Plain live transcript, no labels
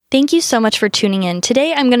Thank you so much for tuning in.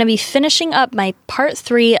 Today, I'm going to be finishing up my part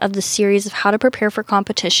 3 of the series of how to prepare for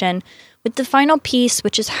competition with the final piece,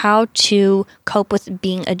 which is how to cope with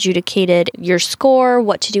being adjudicated, your score,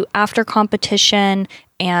 what to do after competition,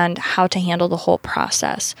 and how to handle the whole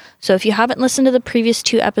process. So if you haven't listened to the previous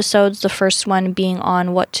 2 episodes, the first one being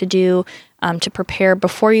on what to do to prepare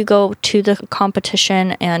before you go to the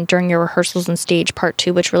competition and during your rehearsals and stage, part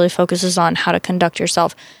 2, which really focuses on how to conduct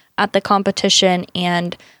yourself at the competition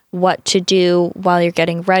and what to do while you're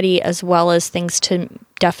getting ready, as well as things to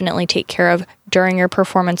definitely take care of during your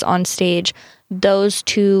performance on stage. Those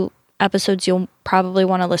 2 episodes you'll probably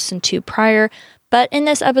want to listen to prior. But in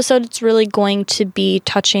this episode, it's really going to be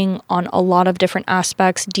touching on a lot of different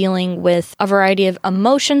aspects, dealing with a variety of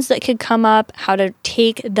emotions that could come up, how to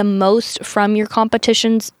take the most from your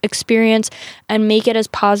competition's experience and make it as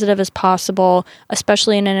positive as possible,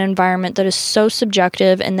 especially in an environment that is so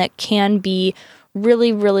subjective and that can be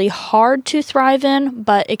really, really hard to thrive in,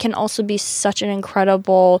 but it can also be such an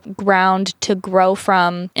incredible ground to grow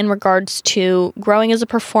from in regards to growing as a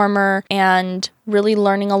performer and really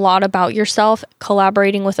learning a lot about yourself,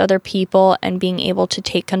 collaborating with other people, and being able to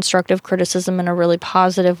take constructive criticism in a really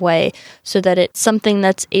positive way so that it's something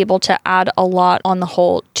that's able to add a lot on the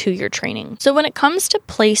whole to your training. So when it comes to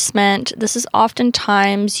placement, this is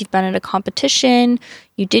oftentimes you've been at a competition,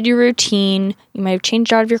 you did your routine, you might have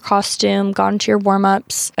changed out of your costume, gone to your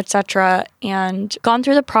warm-ups, etc., and gone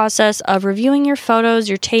through the process of reviewing your photos,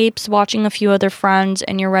 your tapes, watching a few other friends,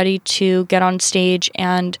 and you're ready to get on stage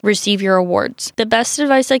and receive your awards. The best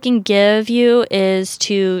advice I can give you is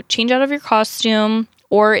to change out of your costume,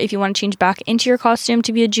 or if you want to change back into your costume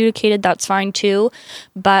to be adjudicated, that's fine too.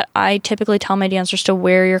 But I typically tell my dancers to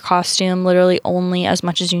wear your costume literally only as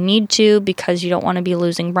much as you need to, because you don't want to be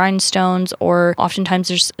losing rhinestones, or oftentimes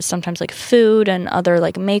there's sometimes like food and other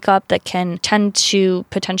like makeup that can tend to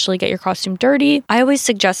potentially get your costume dirty. I always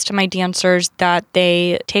suggest to my dancers that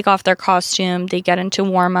they take off their costume, they get into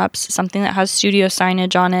warm-ups, something that has studio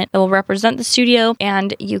signage on it that will represent the studio,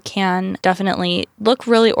 and you can definitely look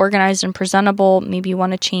really organized and presentable. Maybe you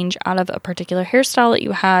want to change out of a particular hairstyle that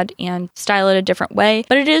you had and style it a different way.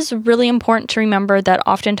 But it is really important to remember that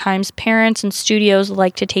oftentimes parents and studios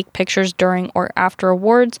like to take pictures during or after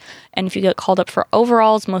awards. And if you get called up for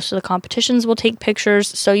overalls, most of the competitions will take pictures.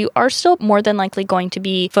 So you are still more than likely going to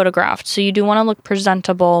be photographed. So you do want to look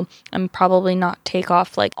presentable and probably not take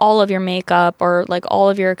off like all of your makeup or like all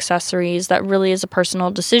of your accessories. That really is a personal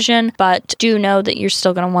decision. But do know that you're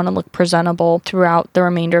still going to want to look presentable throughout the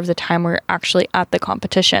remainder of the time we're actually at the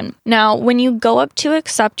competition. Now, when you go up to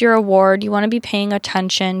accept your award, you want to be paying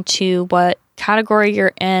attention to what category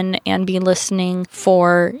you're in and be listening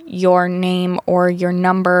for your name or your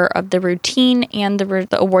number of the routine and the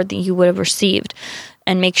award that you would have received.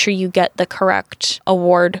 And make sure you get the correct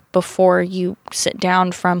award before you sit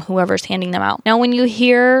down from whoever's handing them out. Now, when you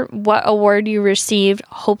hear what award you received,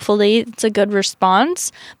 hopefully it's a good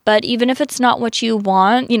response. But even if it's not what you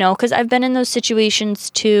want, because I've been in those situations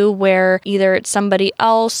too, where either it's somebody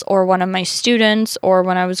else or one of my students, or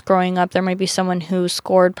when I was growing up, there might be someone who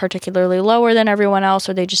scored particularly lower than everyone else,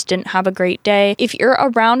 or they just didn't have a great day. If you're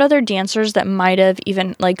around other dancers that might have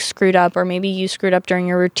even like screwed up, or maybe you screwed up during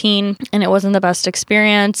your routine and it wasn't the best experience,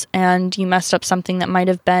 and you messed up something that might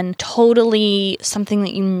have been totally something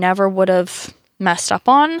that you never would have messed up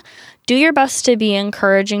on, do your best to be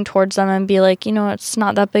encouraging towards them and be like, it's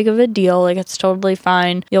not that big of a deal. Like, it's totally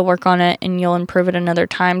fine. You'll work on it and you'll improve it another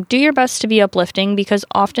time. Do your best to be uplifting, because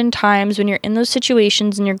oftentimes when you're in those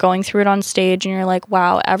situations and you're going through it on stage and you're like,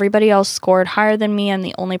 wow, everybody else scored higher than me. I'm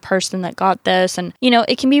the only person that got this. And,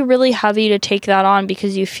 it can be really heavy to take that on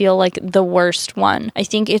because you feel like the worst one. I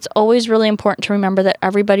think it's always really important to remember that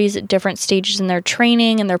everybody's at different stages in their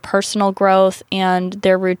training and their personal growth, and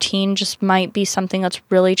their routine just might be something that's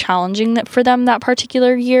really challenging that for them that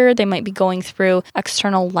particular year. They might be going through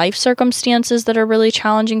external life circumstances that are really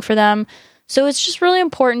challenging for them. So it's just really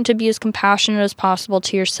important to be as compassionate as possible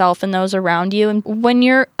to yourself and those around you. And when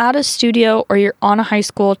you're at a studio or you're on a high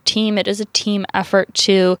school team, it is a team effort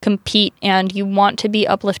to compete, and you want to be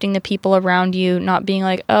uplifting the people around you, not being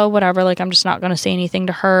like, oh, whatever, like I'm just not going to say anything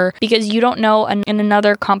to her, because you don't know in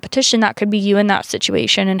another competition that could be you in that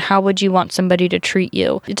situation, and how would you want somebody to treat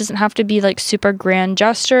you? It doesn't have to be like super grand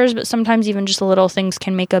gestures, but sometimes even just little things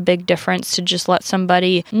can make a big difference to just let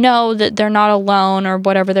somebody know that they're not alone, or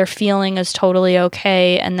whatever they're feeling is totally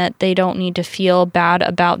okay and that they don't need to feel bad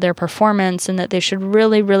about their performance, and that they should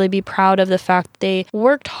really, really be proud of the fact that they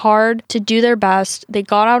worked hard to do their best. They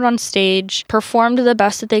got out on stage, performed the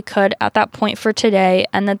best that they could at that point for today,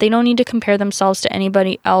 and that they don't need to compare themselves to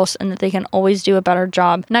anybody else, and that they can always do a better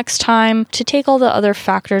job next time, to take all the other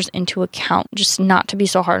factors into account, just not to be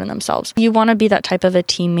so hard on themselves. You want to be that type of a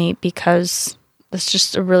teammate because that's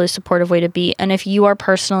just a really supportive way to be. And if you are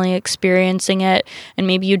personally experiencing it and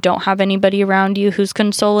maybe you don't have anybody around you who's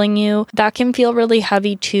consoling you, that can feel really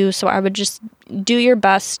heavy too. So I would just do your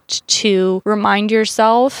best to remind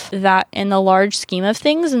yourself that in the large scheme of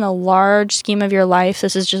things, in the large scheme of your life,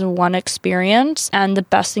 this is just one experience. And the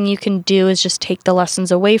best thing you can do is just take the lessons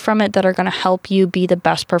away from it that are going to help you be the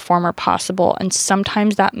best performer possible. And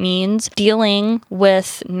sometimes that means dealing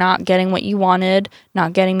with not getting what you wanted,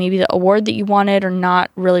 not getting maybe the award that you wanted, or not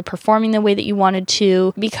really performing the way that you wanted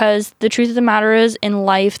to. Because the truth of the matter is, in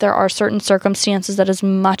life, there are certain circumstances that as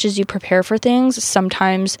much as you prepare for things,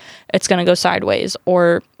 sometimes it's going to go sideways,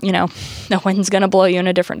 or, the wind's going to blow you in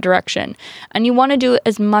a different direction. And you want to do it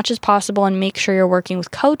as much as possible and make sure you're working with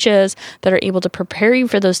coaches that are able to prepare you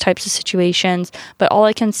for those types of situations. But all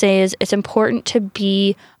I can say is it's important to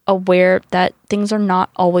be aware that things are not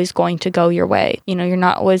always going to go your way. You're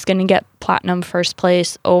not always going to get platinum first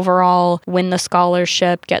place overall, win the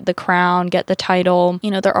scholarship, get the crown, get the title.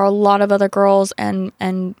 There are a lot of other girls and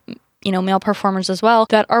male performers as well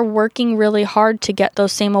that are working really hard to get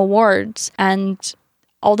those same awards. And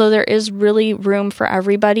although there is really room for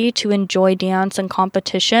everybody to enjoy dance and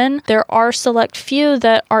competition, there are select few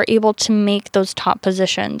that are able to make those top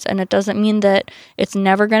positions. And it doesn't mean that it's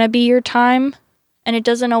never going to be your time. And it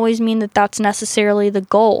doesn't always mean that that's necessarily the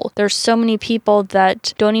goal. There's so many people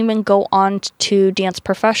that don't even go on to dance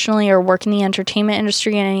professionally or work in the entertainment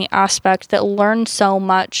industry in any aspect that learn so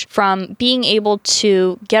much from being able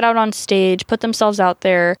to get out on stage, put themselves out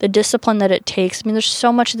there, the discipline that it takes. There's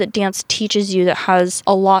so much that dance teaches you that has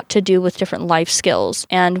a lot to do with different life skills.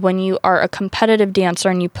 And when you are a competitive dancer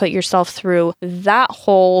and you put yourself through that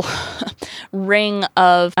whole ring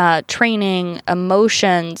of training,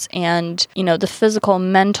 emotions, and, the physical,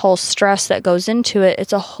 mental stress that goes into it,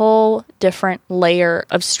 it's a whole different layer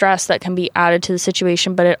of stress that can be added to the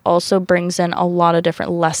situation, but it also brings in a lot of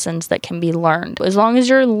different lessons that can be learned. As long as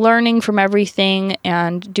you're learning from everything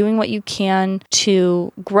and doing what you can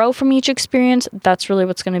to grow from each experience, that's really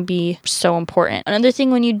what's going to be so important. Another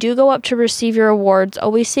thing, when you do go up to receive your awards,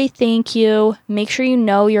 always say thank you. Make sure you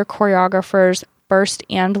know your choreographers first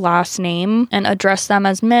and last name and address them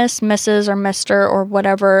as Miss, Mrs., or Mr., or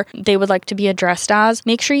whatever they would like to be addressed as.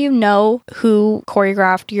 Make sure you know who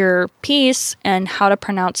choreographed your piece and how to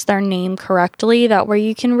pronounce their name correctly. That way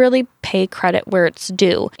you can really pay credit where it's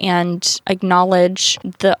due and acknowledge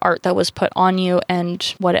the art that was put on you and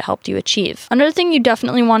what it helped you achieve. Another thing you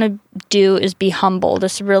definitely want to do is be humble.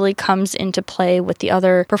 This really comes into play with the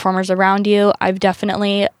other performers around you. I've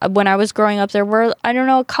definitely, when I was growing up, there were,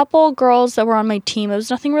 a couple girls that were on my team. It was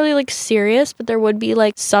nothing really serious, but there would be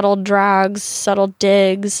subtle drags, subtle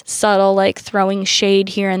digs, subtle throwing shade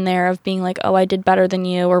here and there of being oh, I did better than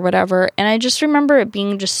you or whatever. And I just remember it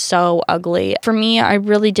being just so ugly. For me, I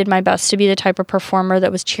really did my best to be the type of performer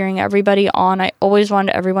that was cheering everybody on. I always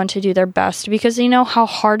wanted everyone to do their best because you know how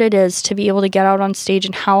hard it is to be able to get out on stage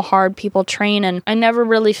and how hard people train. And I never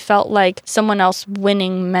really felt like someone else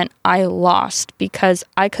winning meant I lost, because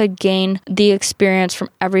I could gain the experience from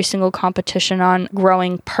every single competition on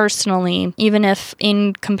growing personally. Even if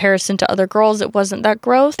in comparison to other girls it wasn't that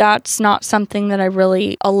growth, that's not something that I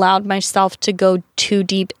really allowed myself to go too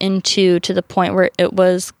deep into, to the point where it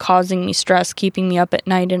was causing me stress, keeping me up at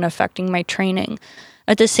night, and affecting my training.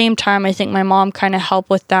 At the same time, I think my mom kind of helped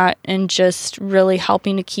with that and just really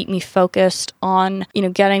helping to keep me focused on,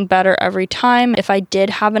 getting better every time. If I did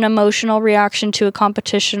have an emotional reaction to a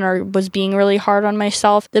competition or was being really hard on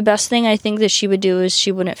myself, the best thing I think that she would do is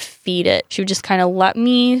she wouldn't feed it. She would just kind of let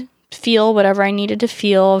me feel whatever I needed to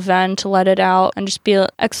feel, then to let it out and just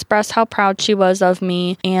express how proud she was of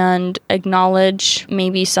me and acknowledge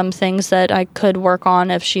maybe some things that I could work on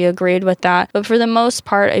if she agreed with that. But for the most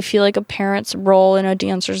part, I feel like a parent's role in a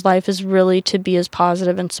dancer's life is really to be as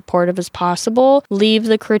positive and supportive as possible. Leave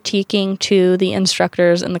the critiquing to the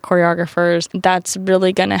instructors and the choreographers. That's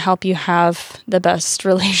really going to help you have the best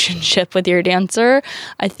relationship with your dancer.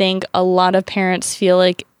 I think a lot of parents feel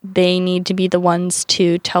like they need to be the ones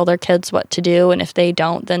to tell their kids what to do. And if they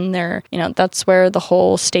don't, then they're, that's where the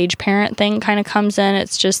whole stage parent thing kind of comes in.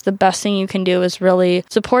 It's just the best thing you can do is really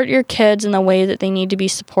support your kids in the way that they need to be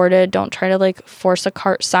supported. Don't try to force a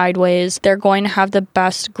cart sideways. They're going to have the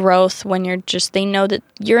best growth when they know that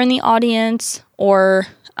you're in the audience, or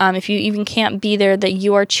if you even can't be there, that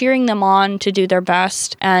you are cheering them on to do their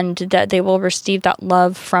best and that they will receive that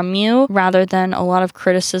love from you rather than a lot of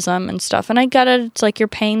criticism and stuff. And I get it. It's like you're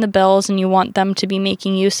paying the bills and you want them to be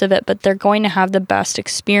making use of it, but they're going to have the best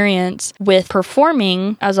experience with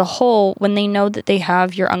performing as a whole when they know that they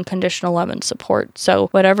have your unconditional love and support. So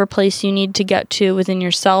whatever place you need to get to within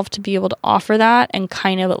yourself to be able to offer that and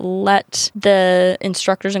kind of let the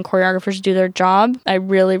instructors and choreographers do their job, I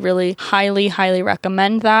really, really highly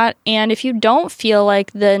recommend that. And if you don't feel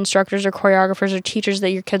like the instructors or choreographers or teachers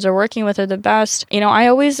that your kids are working with are the best, I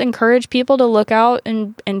always encourage people to look out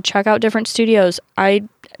and check out different studios. I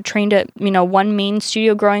trained at, one main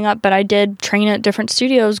studio growing up, but I did train at different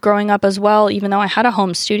studios growing up as well, even though I had a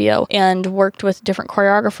home studio, and worked with different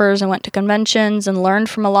choreographers and went to conventions and learned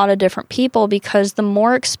from a lot of different people, because the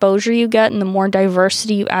more exposure you get and the more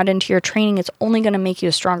diversity you add into your training, it's only going to make you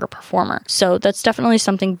a stronger performer. So that's definitely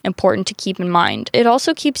something important to keep in mind. It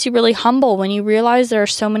also keeps you really humble when you realize there are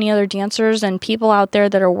so many other dancers and people out there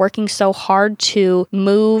that are working so hard to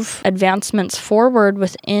move advancements forward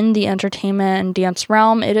within the entertainment and dance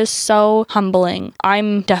realm. It is so humbling.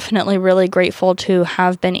 I'm definitely really grateful to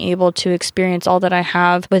have been able to experience all that I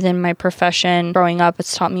have within my profession. Growing up,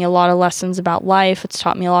 it's taught me a lot of lessons about life. It's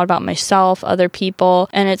taught me a lot about myself, other people,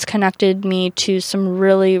 and it's connected me to some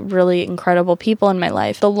really, really incredible people in my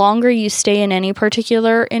life. The longer you stay in any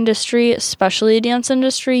particular industry, especially the dance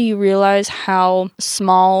industry, you realize how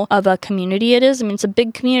small of a community it is. I mean, it's a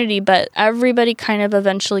big community, but everybody kind of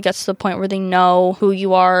eventually gets to the point where they know who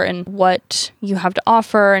you are and what you have to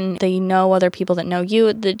offer, and they know other people that know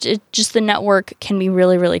you. Just the network can be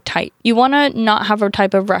really, really tight. You want to not have a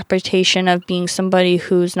type of reputation of being somebody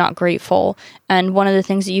who's not grateful. And one of the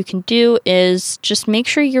things that you can do is just make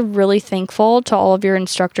sure you're really thankful to all of your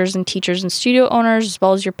instructors and teachers and studio owners, as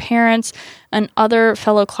well as your parents and other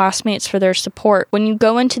fellow classmates for their support. When you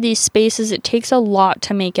go into these spaces, it takes a lot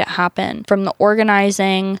to make it happen. From the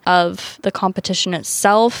organizing of the competition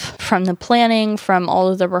itself, from the planning, from all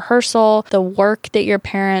of the rehearsal, the work that your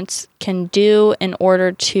parents can do in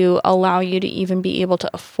order to allow you to even be able to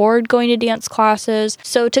afford going to dance classes.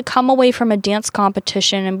 So to come away from a dance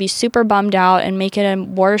competition and be super bummed out and make it a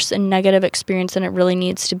worse and negative experience than it really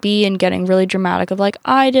needs to be, and getting really dramatic of like,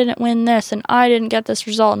 I didn't win this and I didn't get this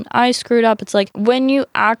result and I screwed up. It's like when you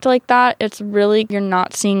act like that, it's really, you're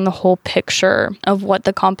not seeing the whole picture of what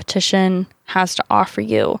the competition has to offer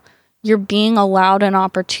you. You're being allowed an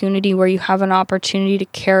opportunity where you have an opportunity to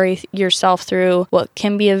carry yourself through what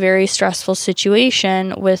can be a very stressful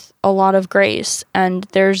situation with a lot of grace. And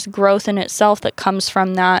there's growth in itself that comes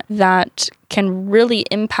from that can really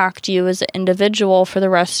impact you as an individual for the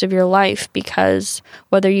rest of your life, because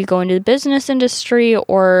whether you go into the business industry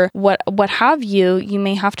or what have you, you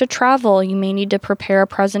may have to travel, you may need to prepare a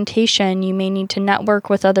presentation, you may need to network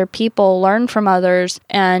with other people, learn from others,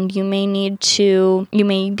 and you may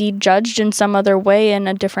be judged in some other way in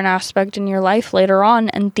a different aspect in your life later on.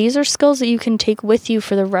 And these are skills that you can take with you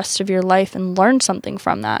for the rest of your life and learn something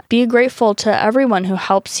from that. Be grateful to everyone who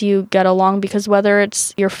helps you get along, because whether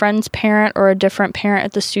it's your friend's parent or a different parent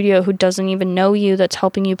at the studio who doesn't even know you that's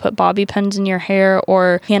helping you put bobby pins in your hair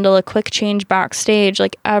or handle a quick change backstage,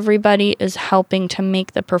 like everybody is helping to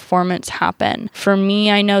make the performance happen. For me,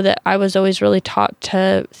 I know that I was always really taught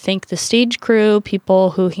to thank the stage crew, people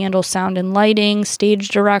who handle sound and lighting, stage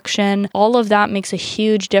direction. All of that makes a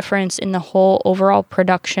huge difference in the whole overall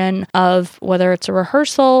production of whether it's a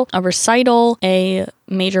rehearsal, a recital, a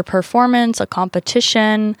major performance, a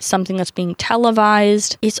competition, something that's being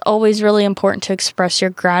televised. It's always really important to express your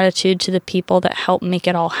gratitude to the people that help make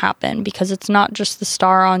it all happen, because it's not just the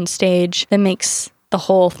star on stage that makes the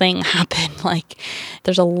whole thing happen. Like,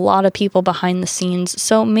 there's a lot of people behind the scenes.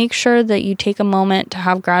 So make sure that you take a moment to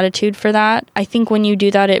have gratitude for that. I think when you do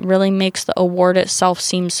that, it really makes the award itself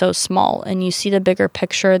seem so small, and you see the bigger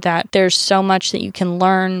picture that there's so much that you can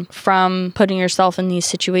learn from putting yourself in these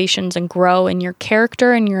situations and grow in your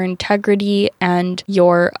character and your integrity and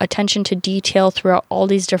your attention to detail throughout all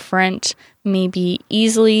these different, maybe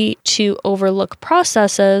easily to overlook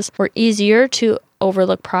processes, or easier to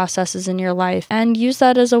overlook processes in your life, and use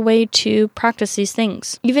that as a way to practice these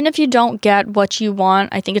things. Even if you don't get what you want,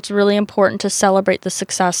 I think it's really important to celebrate the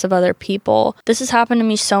success of other people. This has happened to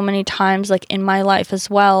me so many times, like in my life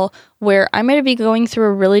as well, where I might be going through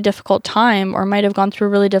a really difficult time, or might have gone through a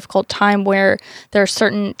really difficult time where there are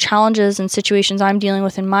certain challenges and situations I'm dealing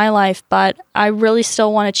with in my life, but I really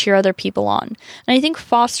still want to cheer other people on. And I think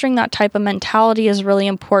fostering that type of mentality is really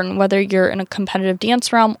important, whether you're in a competitive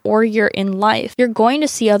dance realm or you're in life. You're going to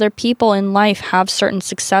see other people in life have certain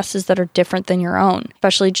successes that are different than your own.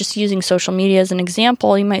 Especially just using social media as an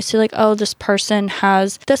example, you might see like, oh, this person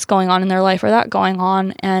has this going on in their life or that going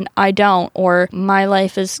on, and I don't, or my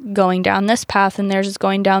life is going down this path and theirs is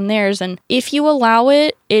going down theirs. And if you allow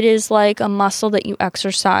it, it is like a muscle that you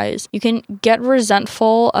exercise. You can get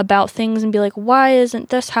resentful about things and be like, why isn't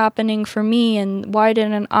this happening for me? And why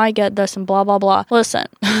didn't I get this? And blah, blah, blah. Listen,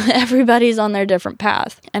 everybody's on their different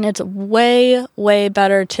path. And it's way, way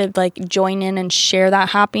better to like join in and share that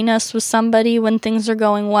happiness with somebody when things are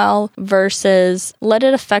going well versus let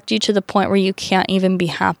it affect you to the point where you can't even be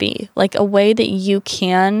happy. Like a way that you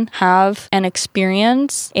can have and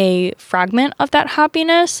experience a fragment of that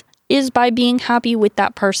happiness is by being happy with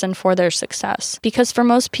that person for their success. Because for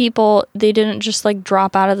most people, they didn't just like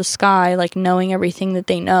drop out of the sky, like knowing everything that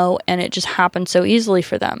they know, and it just happened so easily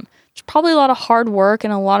for them. There's probably a lot of hard work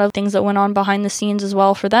and a lot of things that went on behind the scenes as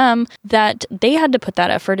well for them that they had to put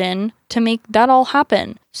that effort in to make that all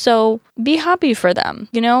happen. So be happy for them.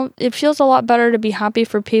 You know, it feels a lot better to be happy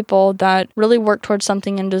for people that really worked towards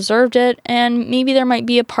something and deserved it. And maybe there might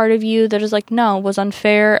be a part of you that is like, no, it was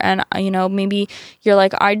unfair. And, you know, maybe you're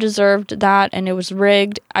like, I deserved that and it was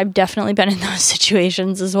rigged. I've definitely been in those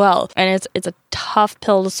situations as well. And it's a tough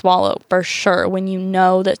pill to swallow for sure when you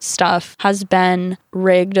know that stuff has been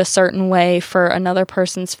rigged a certain way for another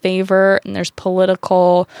person's favor and there's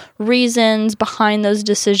political reasons behind those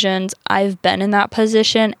decisions. I've been in that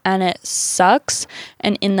position and it sucks.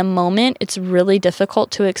 And in the moment, it's really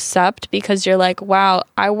difficult to accept because you're like, wow,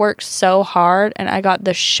 I worked so hard and I got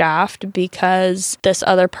the shaft because this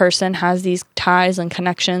other person has these ties and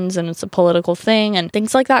connections and it's a political thing. And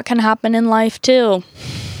things like that can happen in life too.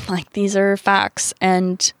 Like, these are facts.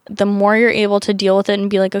 And the more you're able to deal with it and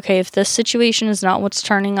be like, okay, if this situation is not what's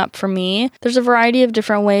turning up for me, there's a variety of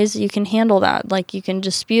different ways that you can handle that. Like, you can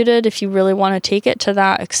dispute it if you really want to take it to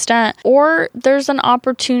that extent, or there's an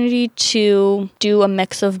opportunity to do a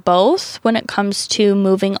mix of both when it comes to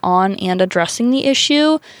moving on and addressing the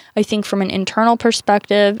issue. I think from an internal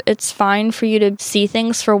perspective, it's fine for you to see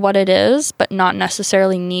things for what it is, but not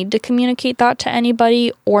necessarily need to communicate that to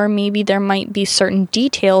anybody, or maybe there might be certain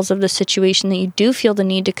details of the situation that you do feel the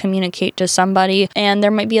need to communicate to somebody, and there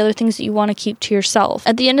might be other things that you want to keep to yourself.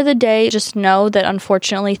 At the end of the day, just know that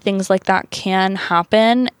unfortunately things like that can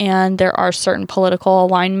happen, and there are certain political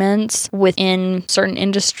alignments within certain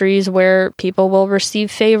industries where people will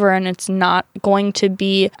receive favor, and it's not going to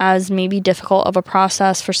be as maybe difficult of a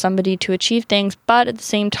process for somebody to achieve things, but at the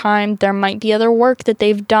same time, there might be other work that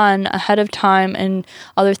they've done ahead of time and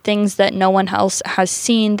other things that no one else has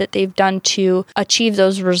seen that they've done to achieve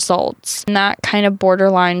those results. And that kind of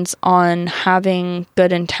borderlines on having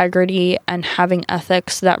good integrity and having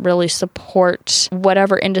ethics that really support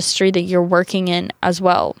whatever industry that you're working in as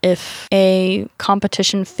well. If a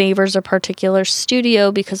competition favors a particular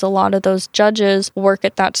studio because a lot of those judges work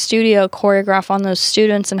at that studio, choreograph on those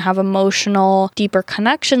students, and have emotional, deeper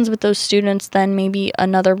connections with those students than maybe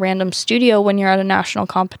another random studio when you're at a national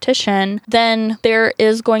competition, then there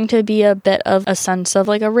is going to be a bit of a sense of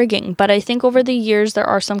like a rigging. But I think over the years, there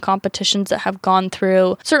are some competitions that have gone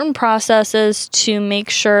through certain processes to make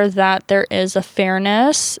sure that there is a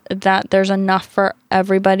fairness, that there's enough for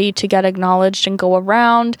everybody to get acknowledged and go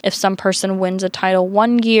around. If some person wins a title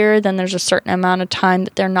one year, then there's a certain amount of time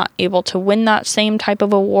that they're not able to win that same type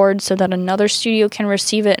of award so that another studio can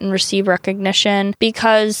receive it and receive recognition,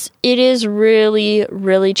 because it is really,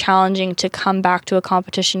 really challenging to come back to a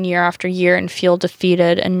competition year after year and feel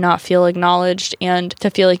defeated and not feel acknowledged, and to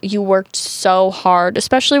feel like you worked so hard,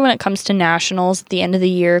 especially when it comes to nationals at the end of the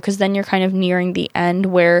year, because then you're kind of nearing the end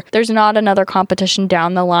where there's not another competition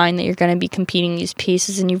down the line that you're going to be competing these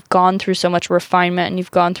pieces, and you've gone through so much refinement and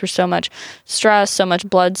you've gone through so much stress, so much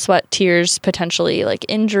blood, sweat, tears, potentially like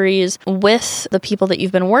injuries with the people that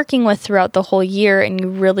you've been working with throughout the whole year, and you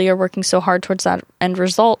really are working so hard towards that end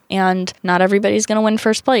result, and not everybody's going to win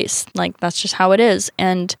first place. Like, that's just how it is.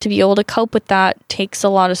 And to be able to cope with that takes a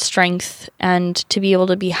lot of strength, and to be able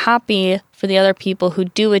to be happy for the other people who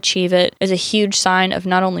do achieve it is a huge sign of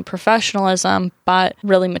not only professionalism, but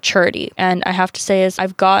really maturity. And I have to say, as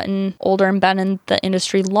I've gotten older and been in the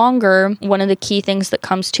industry longer, one of the key things that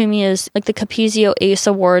comes to me is like the Capezio ACE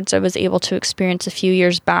Awards I was able to experience a few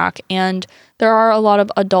years back. And there are a lot of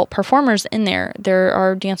adult performers in there. There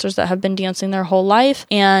are dancers that have been dancing their whole life,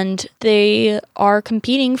 and they are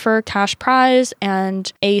competing for a cash prize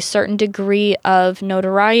and a certain degree of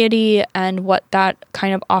notoriety and what that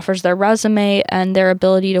kind of offers their resume and their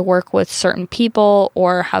ability to work with certain people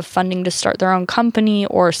or have funding to start their own company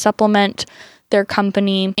or supplement their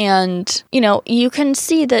company. And, you can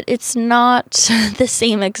see that it's not the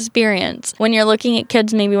same experience. When you're looking at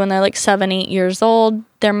kids, maybe when they're like 7, 8 years old,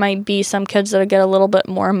 there might be some kids that get a little bit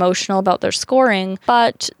more emotional about their scoring,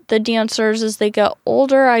 but the dancers, as they get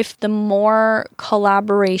older, the more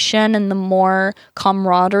collaboration and the more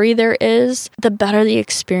camaraderie there is, the better the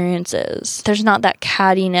experience is. There's not that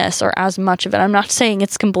cattiness or as much of it. I'm not saying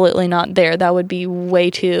it's completely not there. That would be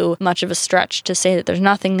way too much of a stretch to say that there's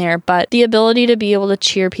nothing there, but the ability to be able to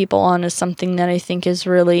cheer people on is something that I think is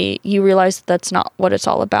really, you realize that's not what it's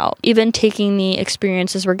all about. Even taking the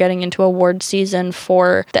experiences, we're getting into award season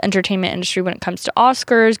for the entertainment industry when it comes to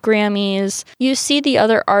Oscars, Grammys, you see the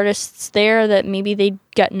other artists there that maybe they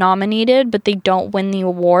get nominated, but they don't win the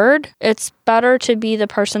award. It's better to be the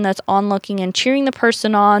person that's onlooking and cheering the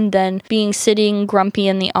person on than being sitting grumpy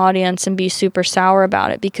in the audience and be super sour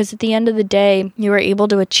about it. Because at the end of the day, you are able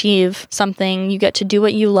to achieve something. You get to do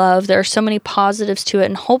what you love. There are so many positives to it,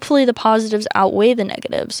 and hopefully the positives outweigh the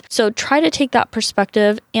negatives. So try to take that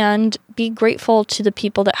perspective and be grateful to the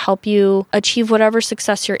people that help you achieve whatever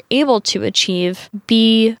success you're able to achieve.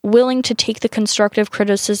 Be willing to take the constructive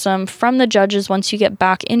criticism from the judges once you get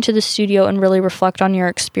back into the studio and really reflect on your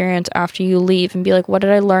experience after you leave and be like, what did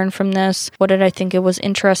I learn from this? What did I think it was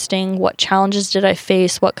interesting? What challenges did I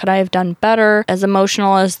face? What could I have done better? As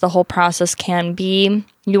emotional as the whole process can be,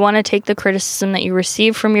 you want to take the criticism that you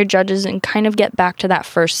receive from your judges and kind of get back to that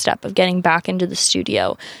first step of getting back into the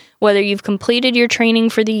studio. Whether you've completed your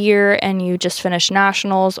training for the year and you just finished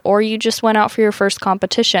nationals, or you just went out for your first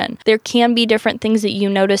competition, there can be different things that you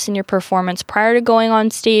notice in your performance prior to going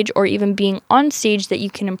on stage or even being on stage that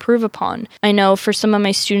you can improve upon. I know for some of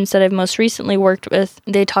my students that I've most recently worked with,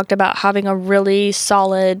 they talked about having a really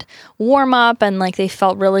solid warm-up and like they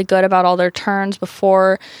felt really good about all their turns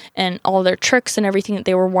before and all their tricks and everything that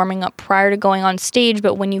they were warming up prior to going on stage.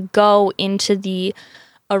 But when you go into the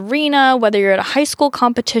arena, whether you're at a high school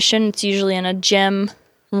competition, it's usually in a gym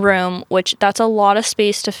room, which that's a lot of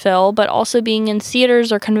space to fill, but also being in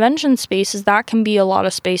theaters or convention spaces, that can be a lot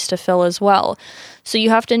of space to fill as well. So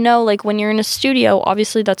you have to know, like when you're in a studio,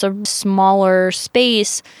 obviously that's a smaller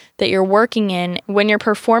space that you're working in. When you're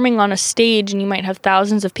performing on a stage and you might have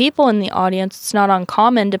thousands of people in the audience, it's not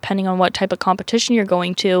uncommon, depending on what type of competition you're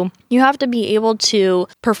going to. You have to be able to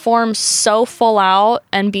perform so full out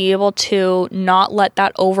and be able to not let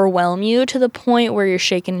that overwhelm you to the point where you're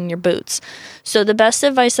shaking in your boots. So the best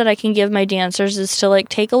advice that I can give my dancers is to like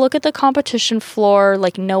take a look at the competition floor,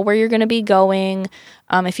 like know where you're going to be going.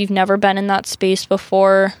 If you've never been in that space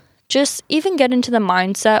before, just even get into the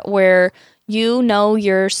mindset where you know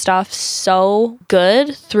your stuff so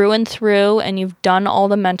good through and through, and you've done all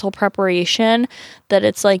the mental preparation that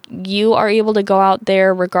it's like you are able to go out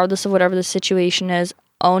there regardless of whatever the situation is,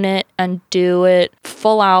 own it and do it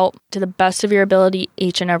full out to the best of your ability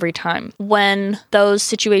each and every time. When those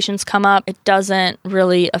situations come up, it doesn't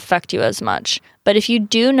really affect you as much. But if you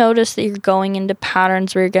do notice that you're going into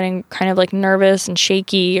patterns where you're getting kind of like nervous and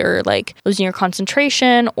shaky or like losing your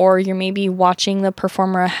concentration, or you're maybe watching the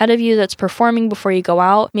performer ahead of you that's performing before you go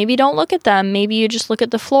out, maybe don't look at them. Maybe you just look at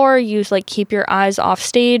the floor, you like keep your eyes off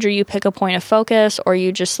stage, or you pick a point of focus, or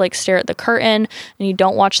you just like stare at the curtain and you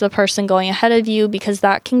don't watch the person going ahead of you, because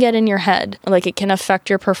that can get in your head. Like it can affect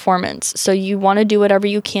your performance. So you want to do whatever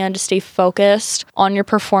you can to stay focused on your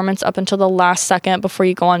performance up until the last second before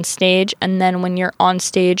you go on stage. And then when you're on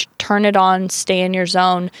stage, turn it on, stay in your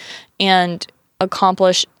zone, and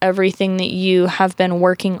accomplish everything that you have been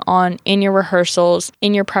working on in your rehearsals,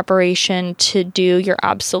 in your preparation to do your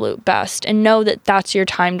absolute best. And know that that's your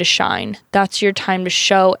time to shine. That's your time to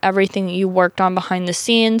show everything that you worked on behind the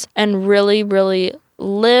scenes and really, really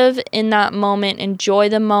live in that moment, enjoy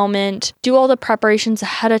the moment, do all the preparations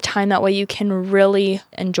ahead of time. That way you can really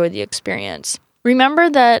enjoy the experience. Remember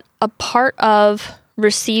that a part of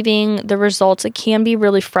receiving the results, it can be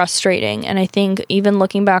really frustrating. And I think even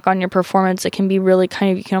looking back on your performance, it can be really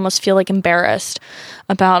you can almost feel like embarrassed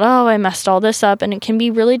about, oh, I messed all this up. And it can be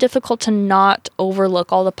really difficult to not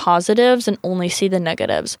overlook all the positives and only see the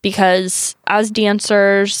negatives, because as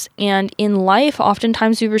dancers and in life,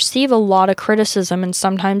 oftentimes we receive a lot of criticism, and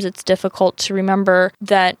sometimes it's difficult to remember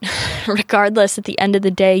that regardless, at the end of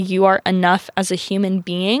the day, you are enough as a human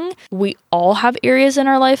being. We all have areas in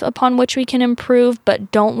our life upon which we can improve,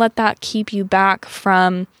 but don't let that keep you back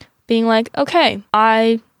from being like, okay,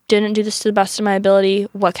 I didn't do this to the best of my ability.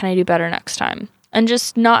 What can I do better next time? And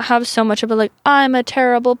just not have so much of a like, I'm a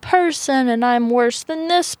terrible person and I'm worse than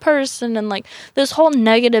this person, and like this whole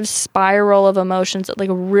negative spiral of emotions that like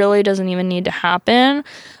really doesn't even need to happen,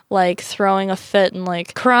 like throwing a fit and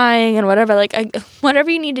like crying and whatever, like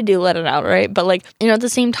whatever you need to do, let it out, right? But like, you know, at the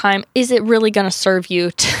same time, is it really going to serve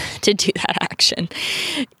you to do that action?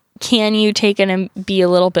 Can you take it and be a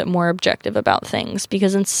little bit more objective about things?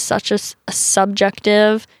 Because in such a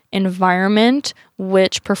subjective environment,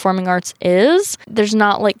 which performing arts is, there's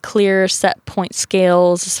not like clear set point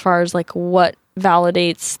scales as far as like what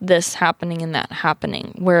validates this happening and that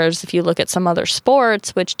happening. Whereas if you look at some other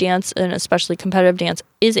sports, which dance, and especially competitive dance,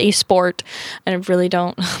 is a sport, and I really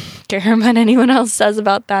don't care what anyone else says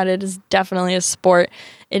about that. It is definitely a sport.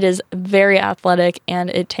 It is very athletic, and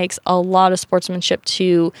it takes a lot of sportsmanship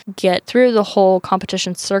to get through the whole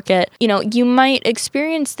competition circuit. You know, you might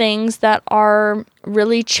experience things that are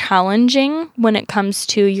really challenging when it comes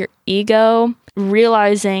to your ego,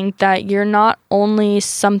 realizing that you're not only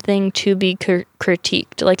something to be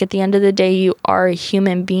critiqued. Like at the end of the day, you are a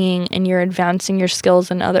human being and you're advancing your skills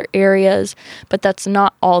in other areas, but that's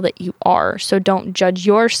not all that you are. So don't judge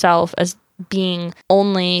yourself as being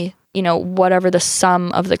only, you know, whatever the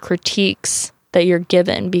sum of the critiques that you're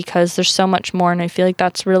given, because there's so much more. And I feel like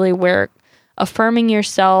that's really where affirming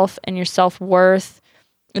yourself and your self-worth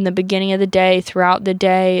in the beginning of the day,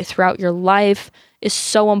 throughout your life is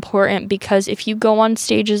so important. Because if you go on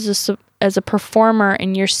stage as a performer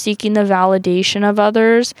and you're seeking the validation of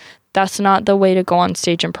others, that's not the way to go on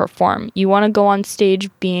stage and perform. You want to go on stage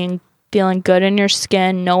feeling good in your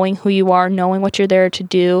skin, knowing who you are, knowing what you're there to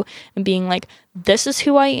do, and being like, this is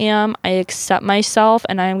who I am, I accept myself,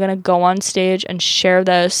 and I am going to go on stage and share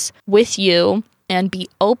this with you and be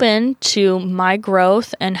open to my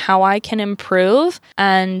growth and how I can improve,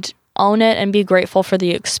 and own it and be grateful for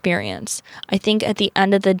the experience. I think at the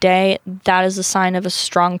end of the day, that is a sign of a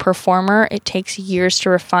strong performer. It takes years to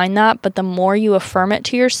refine that, but the more you affirm it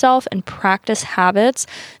to yourself and practice habits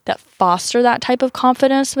that foster that type of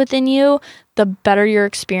confidence within you, the better your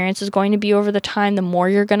experience is going to be over the time, the more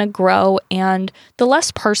you're going to grow, and the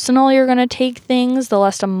less personal you're going to take things, the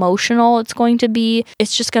less emotional it's going to be.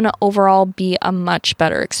 It's just going to overall be a much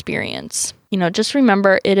better experience. You know, just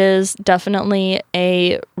remember, it is definitely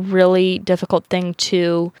a really difficult thing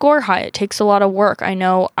to score high. It takes a lot of work. I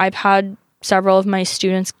know I've had several of my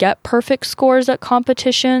students get perfect scores at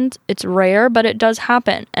competitions. It's rare, but it does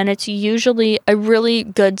happen. And it's usually a really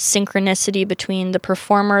good synchronicity between the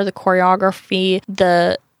performer, the choreography,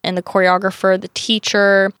 and the choreographer, the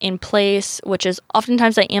teacher in place, which is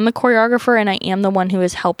oftentimes I am a choreographer and I am the one who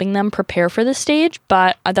is helping them prepare for the stage,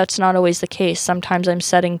 but that's not always the case. Sometimes I'm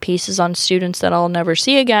setting pieces on students that I'll never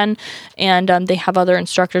see again, and they have other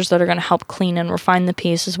instructors that are going to help clean and refine the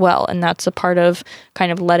piece as well. And that's a part of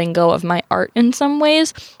kind of letting go of my art in some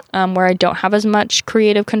ways, where I don't have as much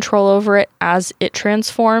creative control over it as it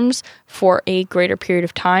transforms for a greater period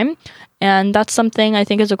of time. And that's something I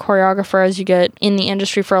think as a choreographer, as you get in the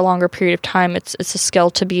industry for a longer period of time, it's a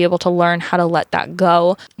skill to be able to learn how to let that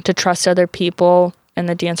go, to trust other people and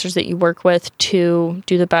the dancers that you work with to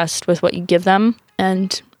do the best with what you give them,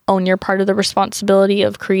 and own your part of the responsibility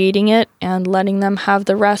of creating it and letting them have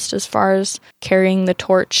the rest as far as carrying the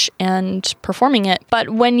torch and performing it.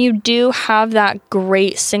 But when you do have that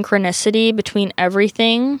great synchronicity between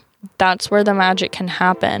everything, that's where the magic can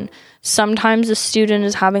happen. Sometimes a student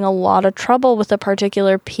is having a lot of trouble with a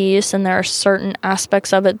particular piece, and there are certain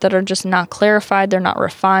aspects of it that are just not clarified, they're not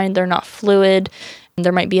refined, they're not fluid.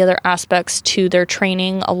 There might be other aspects to their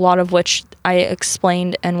training, a lot of which I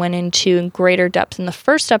explained and went into in greater depth in the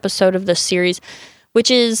first episode of this series, which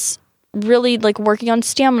is really like working on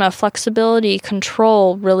stamina, flexibility,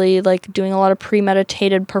 control, really like doing a lot of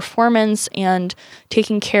premeditated performance and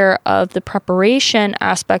taking care of the preparation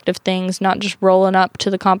aspect of things, not just rolling up to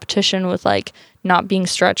the competition with like not being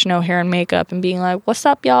stretched, no hair and makeup, and being like, what's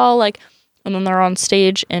up, y'all? Like, and then they're on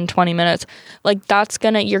stage in 20 minutes. Like,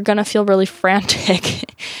 you're gonna feel really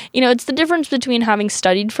frantic. You know, it's the difference between having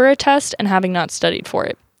studied for a test and having not studied for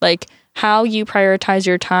it. Like, how you prioritize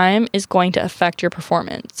your time is going to affect your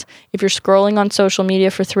performance. If you're scrolling on social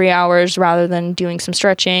media for 3 hours rather than doing some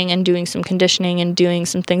stretching and doing some conditioning and doing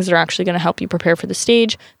some things that are actually going to help you prepare for the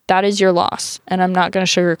stage, that is your loss. And I'm not going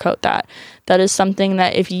to sugarcoat that. That is something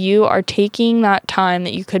that if you are taking that time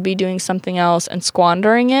that you could be doing something else and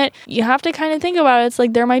squandering it, you have to kind of think about it. It's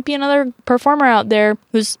like there might be another performer out there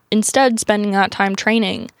who's instead spending that time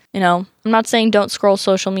training. You know, I'm not saying don't scroll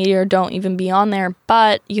social media or don't even be on there,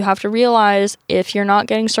 but you have to realize if you're not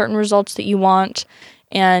getting certain results that you want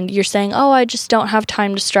and you're saying, oh, I just don't have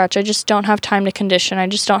time to stretch. I just don't have time to condition. I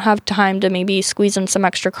just don't have time to maybe squeeze in some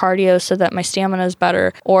extra cardio so that my stamina is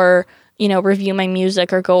better, or, review my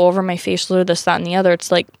music or go over my facial or this, that, and the other.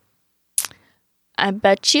 It's like, I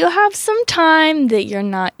bet you have some time that you're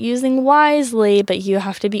not using wisely, but you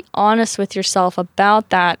have to be honest with yourself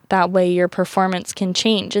about that. That way your performance can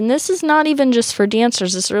change. And this is not even just for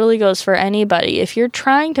dancers. This really goes for anybody. If you're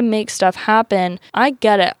trying to make stuff happen, I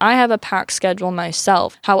get it. I have a packed schedule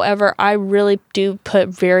myself. However, I really do put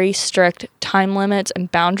very strict time limits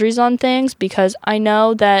and boundaries on things because I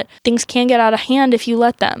know that things can get out of hand if you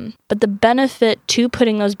let them. But the benefit to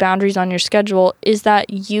putting those boundaries on your schedule is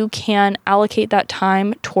that you can allocate that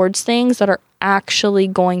time towards things that are actually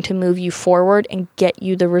going to move you forward and get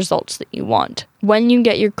you the results that you want. When you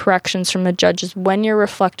get your corrections from the judges, when you're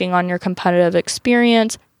reflecting on your competitive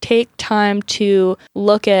experience, take time to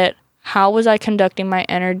look at how was I conducting my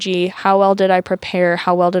energy? How well did I prepare?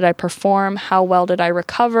 How well did I perform? How well did I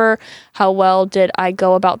recover? How well did I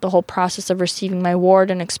go about the whole process of receiving my award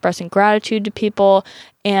and expressing gratitude to people?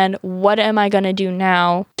 And what am I going to do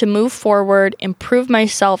now to move forward, improve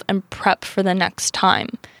myself, and prep for the next time?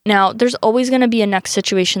 Now, there's always going to be a next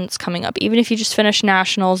situation that's coming up. Even if you just finish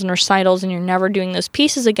nationals and recitals and you're never doing those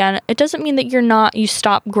pieces again, it doesn't mean that you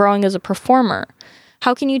stop growing as a performer.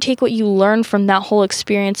 How can you take what you learned from that whole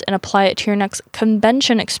experience and apply it to your next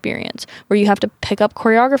convention experience, where you have to pick up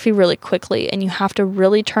choreography really quickly and you have to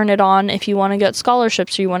really turn it on if you want to get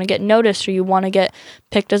scholarships or you want to get noticed or you want to get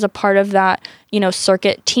picked as a part of that,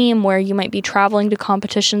 circuit team where you might be traveling to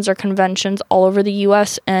competitions or conventions all over the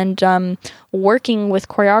US and working with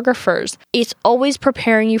choreographers. It's always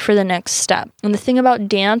preparing you for the next step. And the thing about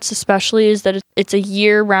dance especially is that it's a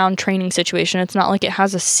year-round training situation. It's not like it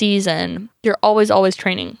has a season. You're always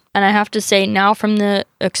training. And I have to say now, from the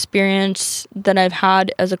experience that I've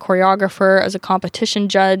had as a choreographer, as a competition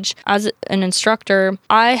judge, as an instructor,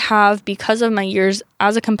 I have, because of my years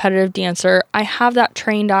as a competitive dancer, I have that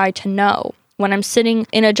trained eye to know when I'm sitting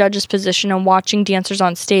in a judge's position and watching dancers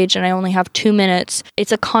on stage and I only have 2 minutes,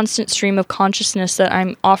 it's a constant stream of consciousness that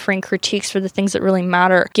I'm offering critiques for the things that really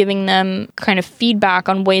matter, giving them kind of feedback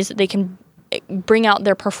on ways that they can bring out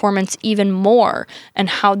their performance even more and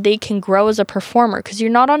how they can grow as a performer, because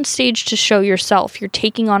you're not on stage to show yourself. You're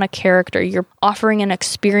taking on a character. You're offering an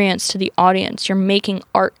experience to the audience. You're making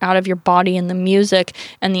art out of your body and the music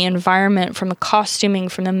and the environment, from the costuming,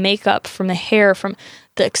 from the makeup, from the hair, from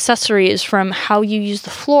the accessories, from how you use the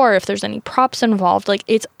floor, if there's any props involved. Like,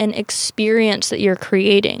 it's an experience that you're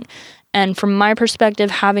creating. And from my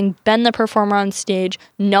perspective, having been the performer on stage,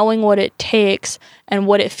 knowing what it takes and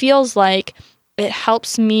what it feels like, it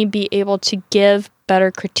helps me be able to give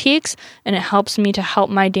better critiques, and it helps me to help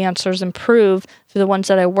my dancers improve, for the ones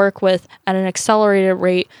that I work with, at an accelerated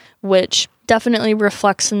rate, which definitely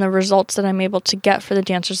reflects in the results that I'm able to get for the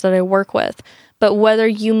dancers that I work with. But whether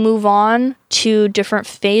you move on to different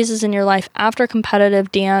phases in your life after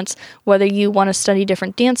competitive dance, whether you want to study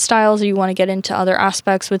different dance styles or you want to get into other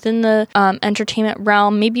aspects within the entertainment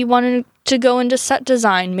realm, maybe you want to go into set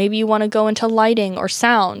design, maybe you want to go into lighting or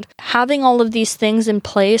sound. Having all of these things in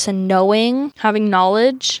place and having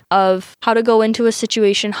knowledge of how to go into a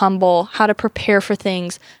situation humble, how to prepare for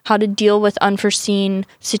things, how to deal with unforeseen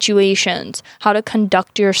situations, how to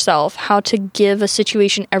conduct yourself, how to give a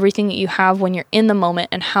situation everything that you have when you're in the moment,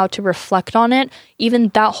 and how to reflect on it, even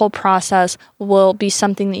that whole process will be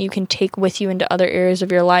something that you can take with you into other areas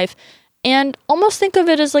of your life, and almost think of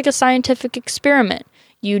it as like a scientific experiment.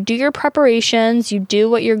 You do your preparations, you do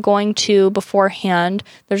what you're going to beforehand.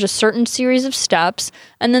 There's a certain series of steps,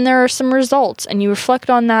 and then there are some results, and you reflect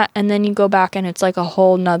on that, and then you go back and it's like a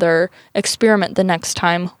whole nother experiment the next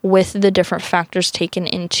time with the different factors taken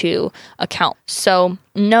into account. So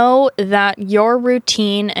know that your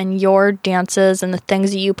routine and your dances and the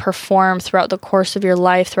things that you perform throughout the course of your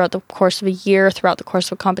life, throughout the course of a year, throughout the course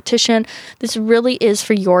of a competition, this really is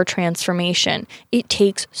for your transformation. It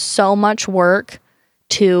takes so much work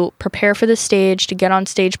to prepare for the stage, to get on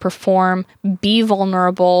stage, perform, be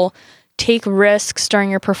vulnerable, take risks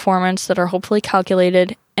during your performance that are hopefully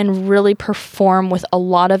calculated, and really perform with a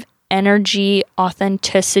lot of energy,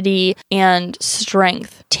 authenticity, and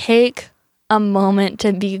strength. Take a moment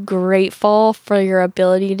to be grateful for your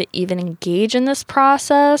ability to even engage in this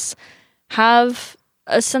process. Have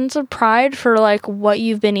a sense of pride for like what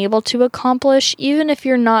you've been able to accomplish, even if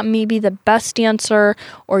you're not maybe the best dancer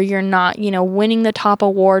or you're not, winning the top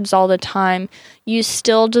awards all the time. You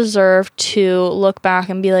still deserve to look back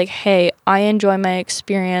and be like, hey, I enjoy my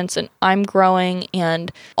experience and I'm growing,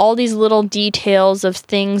 and all these little details of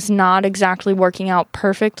things not exactly working out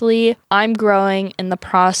perfectly, I'm growing in the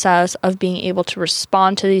process of being able to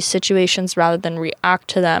respond to these situations rather than react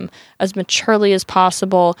to them as maturely as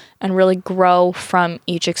possible and really grow from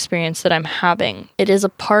each experience that I'm having. It is a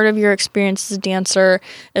part of your experience as a dancer,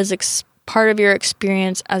 part of your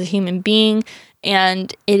experience as a human being,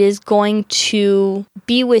 and it is going to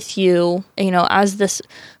be with you, as this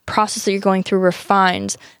process that you're going through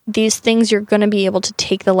refines. These things, you're going to be able to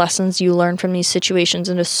take the lessons you learn from these situations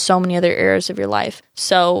into so many other areas of your life.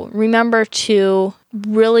 So remember to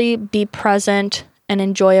really be present and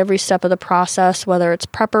enjoy every step of the process, whether it's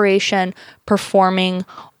preparation, performing,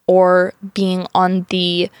 or being on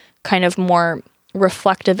the kind of more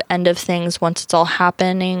reflective end of things once it's all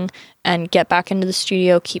happening, and get back into the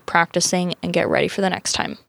studio, keep practicing, and get ready for the next time.